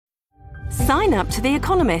Sign up to The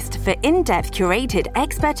Economist for in-depth curated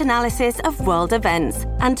expert analysis of world events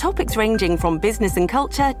and topics ranging from business and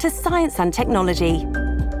culture to science and technology.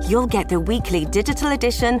 You'll get the weekly digital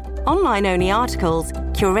edition, online-only articles,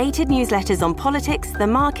 curated newsletters on politics, the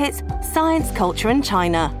markets, science, culture and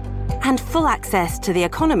China, and full access to The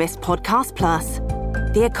Economist Podcast Plus.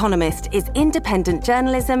 The Economist is independent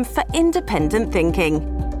journalism for independent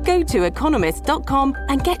thinking. Go to economist.com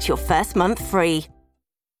and get your first month free.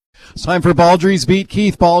 It's time for Baldrey's Beat.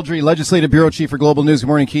 Keith Baldrey, Legislative Bureau Chief for Global News. Good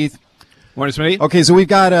morning, Keith. Morning, Smitty. Okay, so we've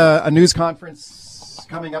got a news conference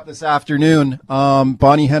coming up this afternoon.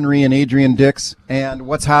 Bonnie Henry and Adrian Dix, and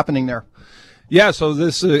what's happening there? Yeah, so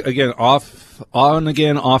this, again, on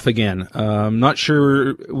again, off again. Not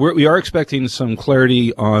sure. We are expecting some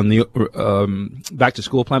clarity on the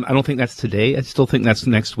back-to-school plan. I don't think that's today. I still think that's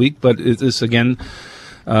next week. But it is, again,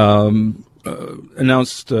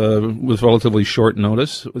 announced with relatively short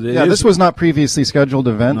notice. This was not previously scheduled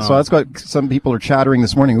event, no. So that's got some people are chattering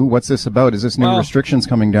this morning. Ooh, what's this about? Is this new restrictions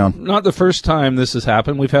coming down? Not the first time this has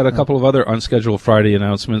happened. We've had a couple of other unscheduled Friday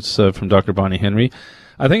announcements from Dr. Bonnie Henry.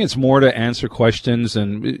 I think it's more to answer questions,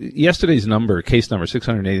 and yesterday's case number,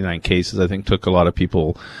 689 cases, I think took a lot of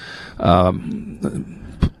people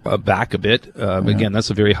back a bit. Again, that's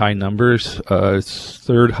a very high number. It's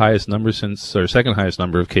second highest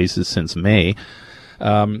number of cases since May.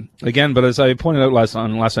 Again, but as I pointed out last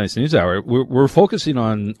night's news hour, we're focusing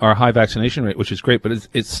on our high vaccination rate, which is great, but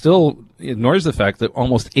it still ignores the fact that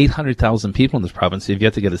almost 800,000 people in this province have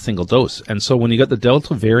yet to get a single dose. And so when you got the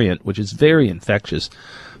Delta variant, which is very infectious,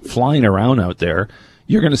 flying around out there,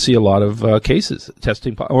 you're going to see a lot of cases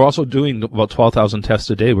testing. We're also doing about 12,000 tests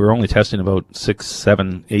a day. We were only testing about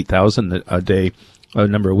 8,000 a day a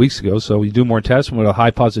number of weeks ago. So we do more tests with a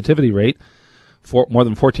high positivity rate. More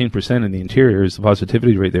than 14% in the interior is the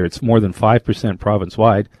positivity rate there. It's more than 5%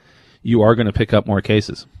 province-wide. You are going to pick up more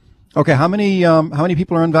cases. Okay, how many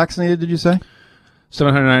people are unvaccinated, did you say?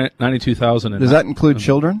 792,000. Does that include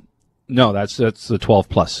children? No, that's the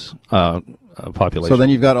 12-plus population. So then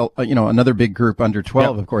you've got another big group under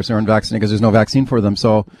 12, Of course, are unvaccinated because there's no vaccine for them.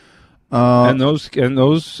 So and those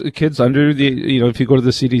kids under the, if you go to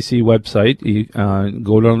the CDC website, you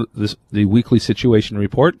go to the weekly situation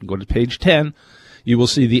report, go to page 10, you will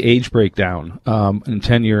see the age breakdown in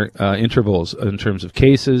 10-year intervals in terms of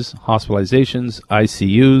cases, hospitalizations,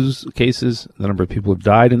 ICUs cases, the number of people who have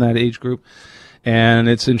died in that age group. And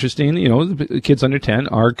it's interesting, the kids under 10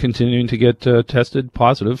 are continuing to get tested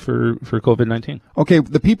positive for COVID-19. Okay,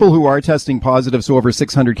 the people who are testing positive, so over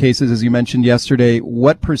 600 cases, as you mentioned yesterday,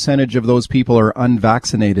 what percentage of those people are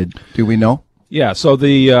unvaccinated? Do we know? Yeah, so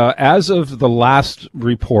as of the last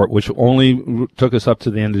report, which only took us up to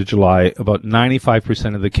the end of July, about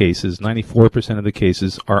 95% of the cases, 94% of the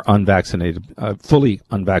cases are unvaccinated, fully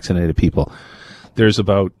unvaccinated people. There's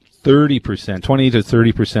about 30%, 20 to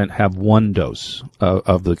 30% have one dose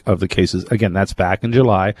of the cases. Again, that's back in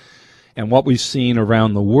July. And what we've seen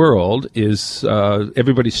around the world is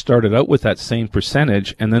everybody started out with that same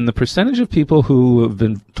percentage, and then the percentage of people who have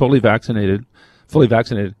been fully vaccinated,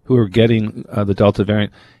 who are getting the Delta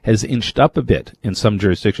variant has inched up a bit in some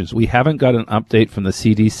jurisdictions. We haven't got an update from the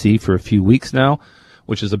CDC for a few weeks now,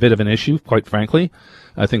 which is a bit of an issue, quite frankly.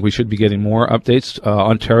 I think we should be getting more updates.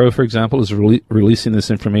 Ontario, for example, is releasing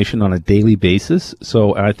this information on a daily basis.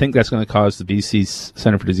 So I think that's going to cause the BC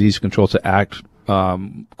Centre for Disease Control to act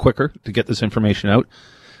quicker to get this information out.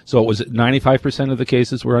 So it was 95% of the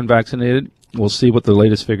cases were unvaccinated. We'll see what the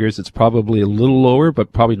latest figure is. It's probably a little lower,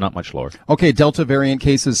 but probably not much lower. Okay, Delta variant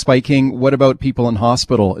cases spiking. What about people in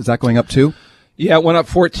hospital? Is that going up too? Yeah, it went up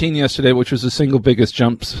 14 yesterday, which was the single biggest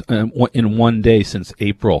jumps in one day since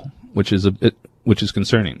April, which is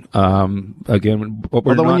concerning. Again,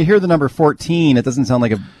 when you hear the number 14, it doesn't sound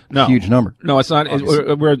like a huge number. No, it's not.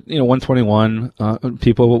 We're 121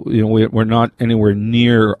 people. We're not anywhere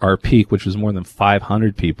near our peak, which was more than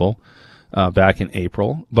 500 people back in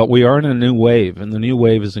April. But we are in a new wave, and the new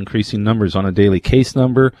wave is increasing numbers on a daily case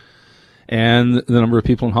number and the number of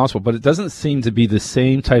people in hospital. But it doesn't seem to be the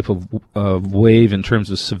same type of wave in terms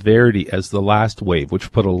of severity as the last wave,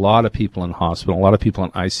 which put a lot of people in hospital, a lot of people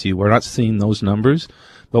in ICU. We're not seeing those numbers,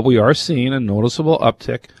 but we are seeing a noticeable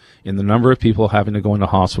uptick in the number of people having to go into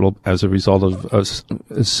hospital as a result of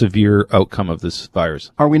a severe outcome of this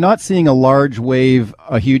virus. Are we not seeing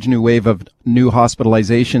a huge new wave of new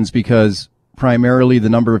hospitalizations because primarily the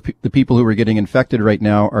number of the people who are getting infected right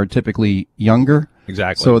now are typically younger?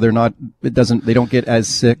 Exactly. So they don't get as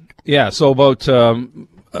sick. Yeah. So about,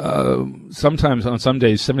 sometimes on some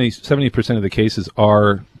days, 70% of the cases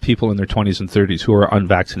are people in their 20s and 30s who are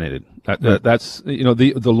unvaccinated. That's,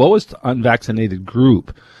 the lowest unvaccinated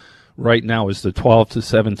group right now is the 12 to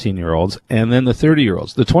 17-year-olds, and then the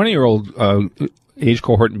 30-year-olds. The 20-year-old age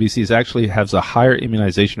cohort in BC actually has a higher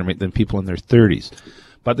immunization rate than people in their 30s.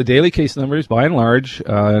 But the daily case numbers, by and large,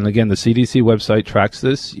 and again, the CDC website tracks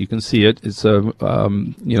this. You can see it. It's 50,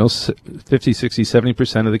 60,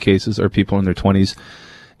 70% of the cases are people in their 20s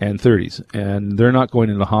and 30s, and they're not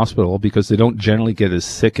going into hospital because they don't generally get as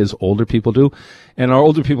sick as older people do. And our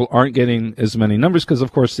older people aren't getting as many numbers because,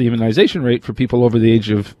 of course, the immunization rate for people over the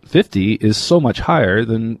age of 50 is so much higher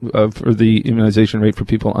than for the immunization rate for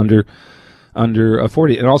people under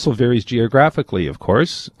 40. It also varies geographically, of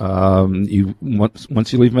course. Once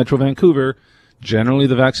you leave Metro Vancouver, generally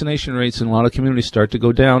the vaccination rates in a lot of communities start to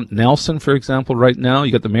go down. Nelson, for example, right now,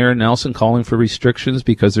 you got the mayor of Nelson calling for restrictions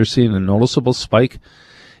because they're seeing a noticeable spike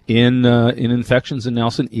in infections in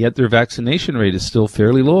Nelson, yet their vaccination rate is still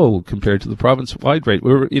fairly low compared to the province-wide rate.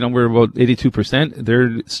 We're about 82%.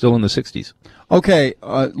 They're still in the 60s. Okay,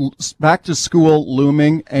 back to school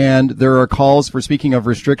looming, and there are calls for, speaking of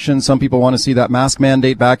restrictions, some people want to see that mask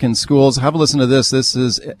mandate back in schools. Have a listen to this. This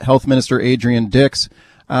is Health Minister Adrian Dix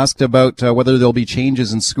asked about whether there'll be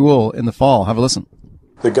changes in school in the fall. Have a listen.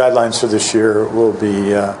 The guidelines for this year will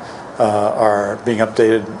be are being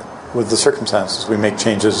updated with the circumstances. We make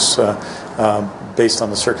changes based on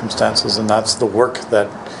the circumstances, and that's the work that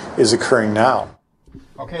is occurring now.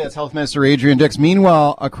 Okay, that's Health Minister Adrian Dix.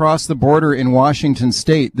 Meanwhile, across the border in Washington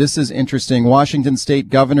State, this is interesting. Washington State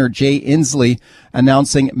Governor Jay Inslee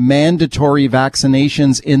announcing mandatory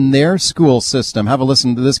vaccinations in their school system. Have a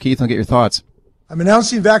listen to this, Keith, and get your thoughts. I'm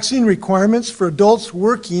announcing vaccine requirements for adults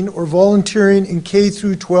working or volunteering in K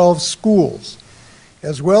through 12 schools,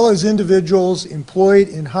 as well as individuals employed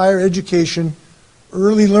in higher education,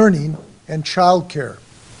 early learning, and childcare.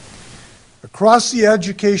 Across the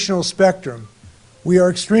educational spectrum, we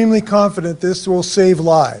are extremely confident this will save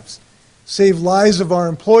lives of our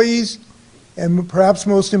employees, and perhaps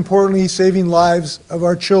most importantly, saving lives of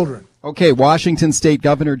our children. Okay, Washington State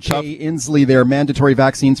Governor Jay Inslee there, mandatory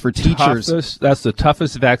vaccines for teachers. That's the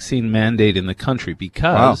toughest vaccine mandate in the country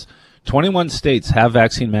because 21 states have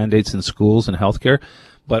vaccine mandates in schools and healthcare,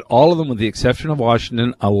 but all of them, with the exception of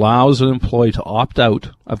Washington, allows an employee to opt out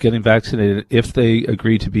of getting vaccinated if they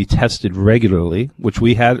agree to be tested regularly, which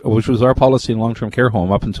was our policy in long-term care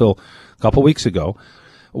home up until a couple weeks ago,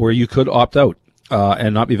 where you could opt out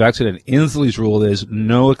and not be vaccinated. Inslee's rule is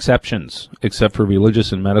no exceptions except for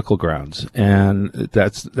religious and medical grounds, and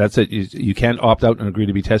that's it. You can't opt out and agree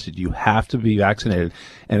to be tested. You have to be vaccinated,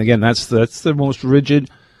 and again, that's the most rigid,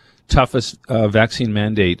 toughest vaccine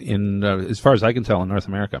mandate in, as far as I can tell, in North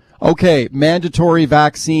America. Okay, mandatory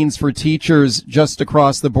vaccines for teachers just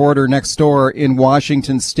across the border next door in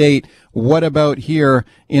Washington State. What about here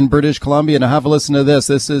in British Columbia? Now have a listen to this.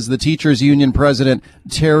 This is the Teachers Union President,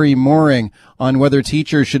 Terry Mooring, on whether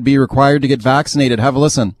teachers should be required to get vaccinated. Have a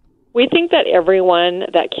listen. We think that everyone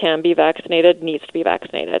that can be vaccinated needs to be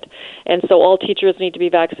vaccinated. And so all teachers need to be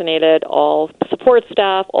vaccinated, all support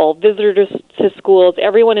staff, all visitors to schools,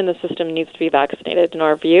 everyone in the system needs to be vaccinated in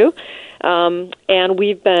our view. And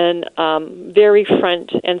we've been very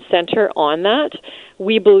front and center on that.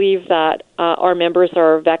 We believe that our members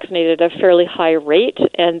are vaccinated at a fairly high rate,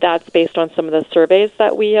 and that's based on some of the surveys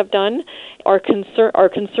that we have done. Our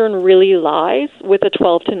concern really lies with the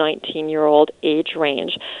 12 to 19-year-old age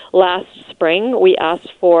range. Last spring, we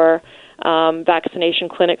asked for vaccination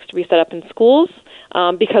clinics to be set up in schools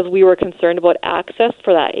because we were concerned about access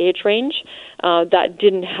for that age range. That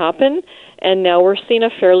didn't happen. And now we're seeing a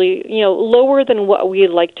fairly, lower than what we'd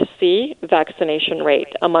like to see vaccination rate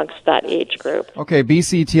amongst that age group. Okay,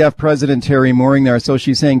 BCTF President Terry Mooring there. So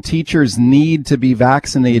she's saying teachers need to be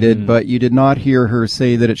vaccinated, but you did not hear her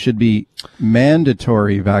say that it should be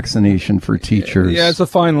mandatory vaccination for teachers. Yeah, it's a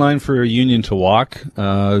fine line for a union to walk.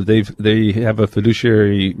 They have a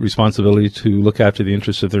fiduciary responsibility to look after the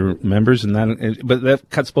interests of their members, but that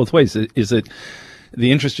cuts both ways. Is it the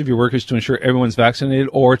interest of your workers to ensure everyone's vaccinated,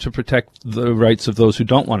 or to protect the rights of those who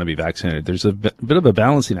don't want to be vaccinated? There's a bit of a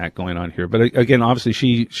balancing act going on here. But again, obviously,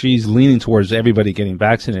 she's leaning towards everybody getting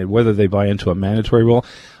vaccinated, whether they buy into a mandatory rule.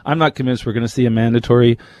 I'm not convinced we're going to see a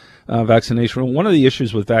mandatory vaccination rule. One of the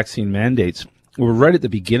issues with vaccine mandates, we're right at the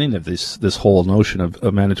beginning of this whole notion of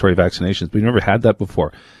mandatory vaccinations. We've never had that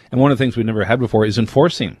before. And one of the things we've never had before is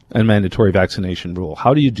enforcing a mandatory vaccination rule.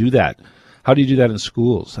 How do you do that? How do you do that in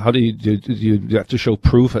schools? How do you have to show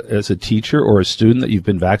proof as a teacher or a student that you've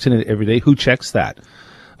been vaccinated every day? Who checks that?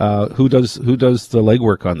 Who does the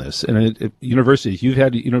legwork on this? And at universities, you've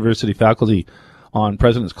had university faculty on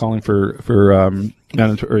presidents calling for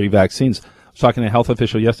mandatory vaccines. I was talking to a health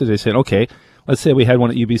official yesterday saying, okay, let's say we had one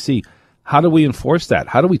at UBC. How do we enforce that?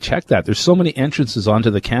 How do we check that? There's so many entrances onto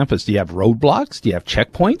the campus. Do you have roadblocks? Do you have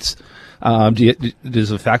checkpoints?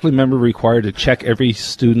 Is a faculty member required to check every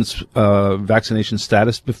student's vaccination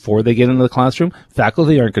status before they get into the classroom?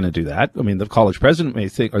 Faculty aren't going to do that. I mean, the college president may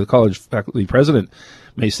think, or the college faculty president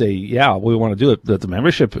may say, yeah, we want to do it, but the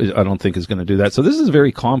membership, I don't think, is going to do that. So this is a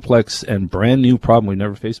very complex and brand new problem we've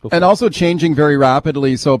never faced before. And also changing very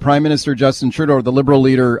rapidly. So Prime Minister Justin Trudeau, the Liberal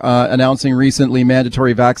leader, announcing recently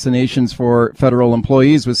mandatory vaccinations for federal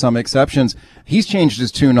employees with some exceptions. He's changed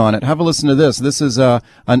his tune on it. Have a listen to this. This is an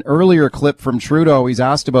earlier clip from Trudeau. He's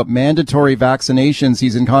asked about mandatory vaccinations.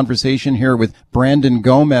 He's in conversation here with Brandon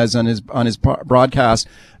Gomez on his broadcast.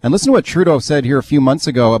 And listen to what Trudeau said here a few months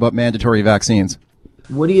ago about mandatory vaccines.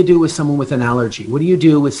 What do you do with someone with an allergy? What do you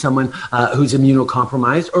do with someone who's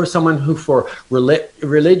immunocompromised, or someone who, for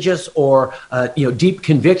religious or deep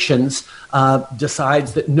convictions,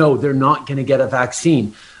 decides that no, they're not going to get a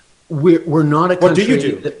vaccine? We're not a country. What do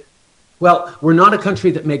you do? We're not a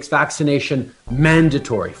country that makes vaccination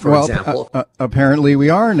mandatory, for example. Apparently we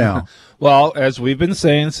are now. Well, as we've been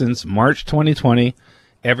saying since March 2020,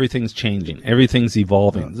 everything's changing. Everything's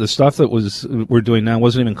evolving. The stuff that we're doing now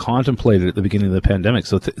wasn't even contemplated at the beginning of the pandemic.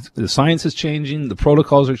 So the science is changing, the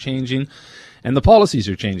protocols are changing, and the policies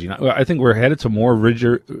are changing. I think we're headed to more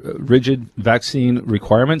rigid vaccine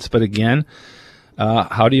requirements. But again,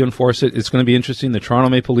 how do you enforce it? It's going to be interesting. The Toronto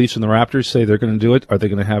Maple Leafs and the Raptors say they're going to do it. Are they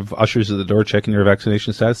going to have ushers at the door checking your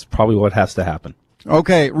vaccination status? Probably what has to happen.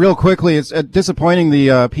 Okay, real quickly, it's disappointing the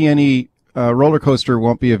PNE roller coaster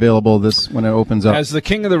won't be available when it opens up. As the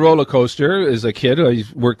king of the roller coaster, as a kid, I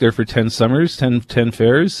worked there for 10 summers, 10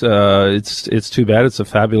 fairs. It's too bad. It's a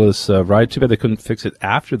fabulous ride. Too bad they couldn't fix it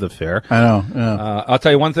after the fair. I know. Yeah. I'll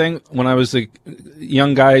tell you one thing. When I was a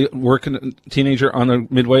young guy working, teenager on the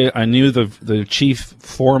Midway, I knew the chief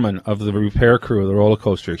foreman of the repair crew of the roller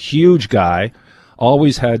coaster. Huge guy.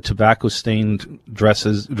 Always had tobacco-stained dress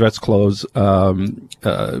clothes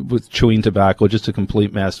with chewing tobacco, just a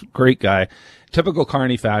complete mess. Great guy. Typical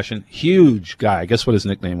Carney fashion. Huge guy. Guess what his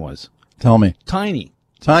nickname was? Tell me. Tiny.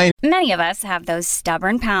 Many of us have those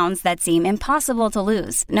stubborn pounds that seem impossible to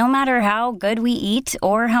lose, no matter how good we eat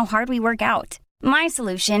or how hard we work out. My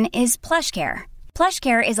solution is PlushCare.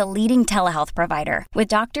 PlushCare is a leading telehealth provider with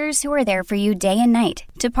doctors who are there for you day and night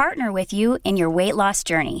to partner with you in your weight loss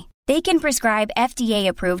journey. They can prescribe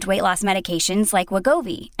FDA-approved weight loss medications like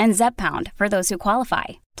Wegovy and Zepbound for those who qualify.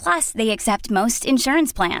 Plus, they accept most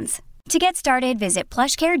insurance plans. To get started, visit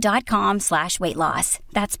plushcare.com/weightloss.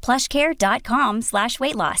 That's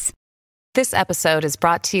plushcare.com/weightloss. This episode is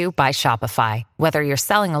brought to you by Shopify. Whether you're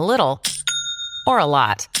selling a little or a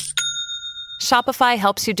lot, Shopify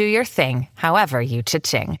helps you do your thing, however you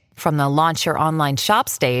cha-ching. From the launch your online shop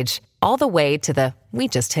stage, all the way to the we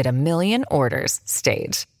just hit 1 million orders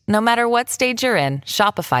stage. No matter what stage you're in,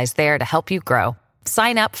 Shopify's there to help you grow.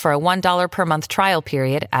 Sign up for a $1 per month trial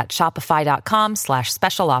period at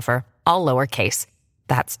shopify.com/special offer, all lowercase.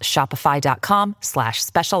 That's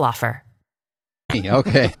shopify.com/special offer.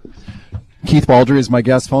 Okay. Keith Baldrey is my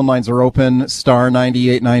guest. Phone lines are open. Star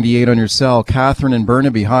 9898 on your cell. Catherine in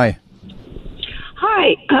Burnaby. Hi.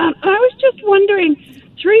 Hi. I was just wondering,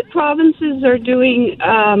 3 provinces are doing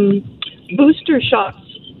booster shots.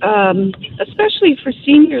 Especially for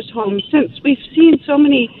seniors' homes, since we've seen so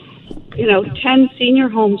many, 10 senior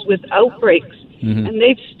homes with outbreaks, and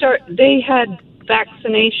they had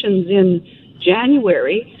vaccinations in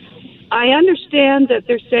January. I understand that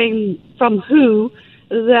they're saying from WHO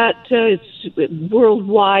that it's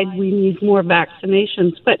worldwide we need more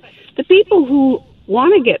vaccinations, but the people who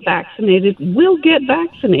want to get vaccinated will get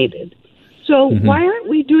vaccinated. So why aren't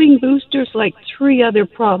we doing boosters like 3 other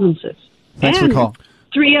provinces? Thanks for the call.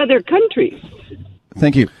 3 other countries.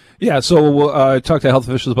 Thank you. Yeah, so I talked to health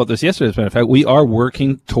officials about this yesterday. As a matter of fact, we are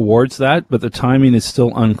working towards that, but the timing is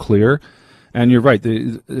still unclear. And you're right.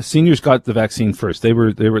 The seniors got the vaccine first. They were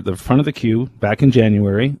at the front of the queue back in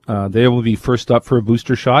January. They will be first up for a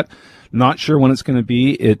booster shot. Not sure when it's going to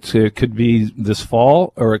be. It could be this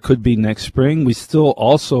fall or it could be next spring. We still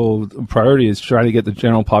also, priority is trying to get the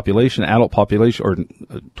general population, adult population, or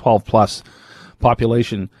 12 plus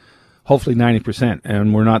population, hopefully 90%,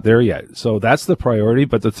 and we're not there yet. So that's the priority.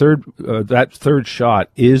 But the third shot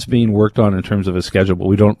is being worked on in terms of a schedule, but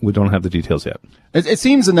we don't have the details yet. It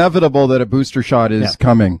seems inevitable that a booster shot is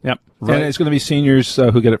coming. Yep. Right. And it's going to be seniors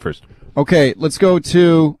who get it first. Okay, let's go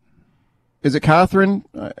to, is it Catherine?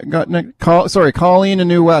 Colleen in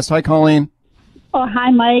New West. Hi, Colleen. Oh,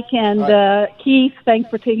 hi, Mike and Keith. Thanks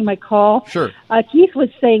for taking my call. Sure. Keith was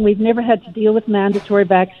saying we've never had to deal with mandatory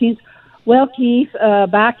vaccines. Well, Keith,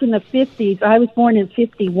 back in the 50s, I was born in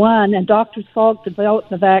 51, and Dr. Salk developed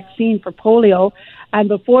the vaccine for polio. And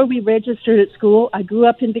before we registered at school, I grew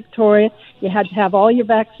up in Victoria. You had to have all your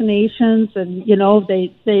vaccinations, and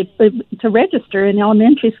to register in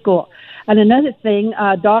elementary school. And another thing,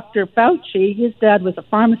 Dr. Fauci, his dad was a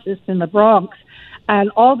pharmacist in the Bronx,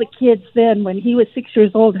 and all the kids then, when he was 6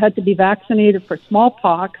 years old, had to be vaccinated for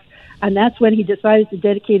smallpox, and that's when he decided to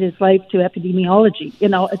dedicate his life to epidemiology,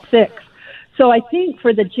 at 6. So I think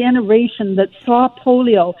for the generation that saw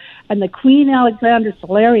polio and the Queen Alexander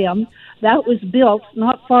Solarium, that was built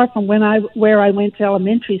not far from where I went to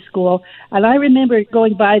elementary school. And I remember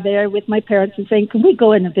going by there with my parents and saying, can we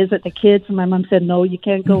go in and visit the kids? And my mom said, no, you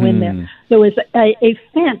can't go in there. There was a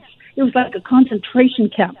fence. It was like a concentration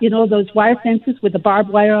camp, those wire fences with the barbed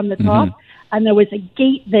wire on the top. And there was a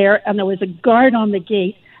gate there, and there was a guard on the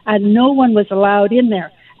gate, and no one was allowed in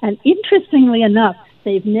there. And interestingly enough,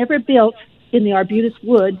 they've never built in the Arbutus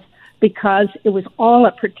Woods because it was all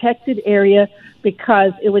a protected area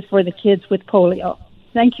because it was for the kids with polio.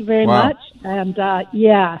 Thank you very much. And, Thank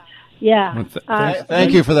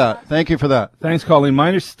you for that. Thank you for that. Thanks, Colleen. My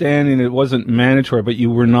understanding, it wasn't mandatory, but you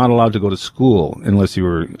were not allowed to go to school unless you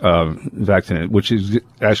were vaccinated, which is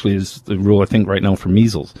the rule, I think, right now for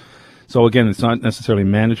measles. So again, it's not necessarily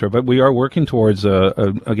mandatory, but we are working towards,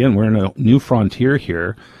 again, we're in a new frontier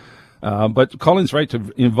here. But Colin's right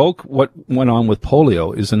to invoke what went on with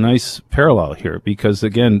polio is a nice parallel here because,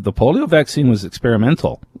 again, the polio vaccine was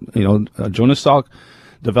experimental. Jonas Salk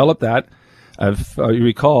developed that. If you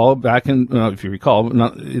recall, not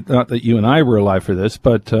that you and I were alive for this,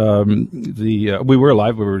 but we were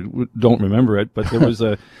alive. We don't remember it, but there was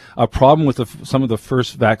a problem with some of the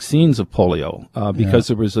first vaccines of polio because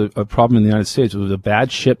there was a problem in the United States. It was a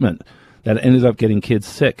bad shipment that ended up getting kids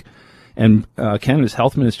sick. And Canada's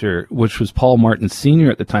health minister, which was Paul Martin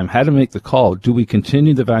Sr. at the time, had to make the call. Do we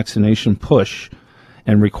continue the vaccination push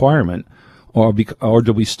and requirement, or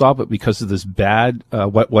do we stop it because of this bad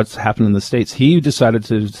what's happened in the States? He decided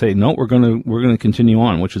to say, no, we're going to continue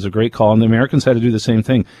on, which is a great call. And the Americans had to do the same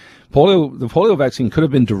thing. The polio vaccine could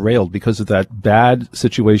have been derailed because of that bad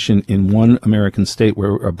situation in one American state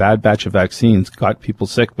where a bad batch of vaccines got people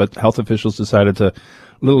sick, but health officials decided to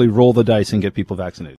literally roll the dice and get people vaccinated.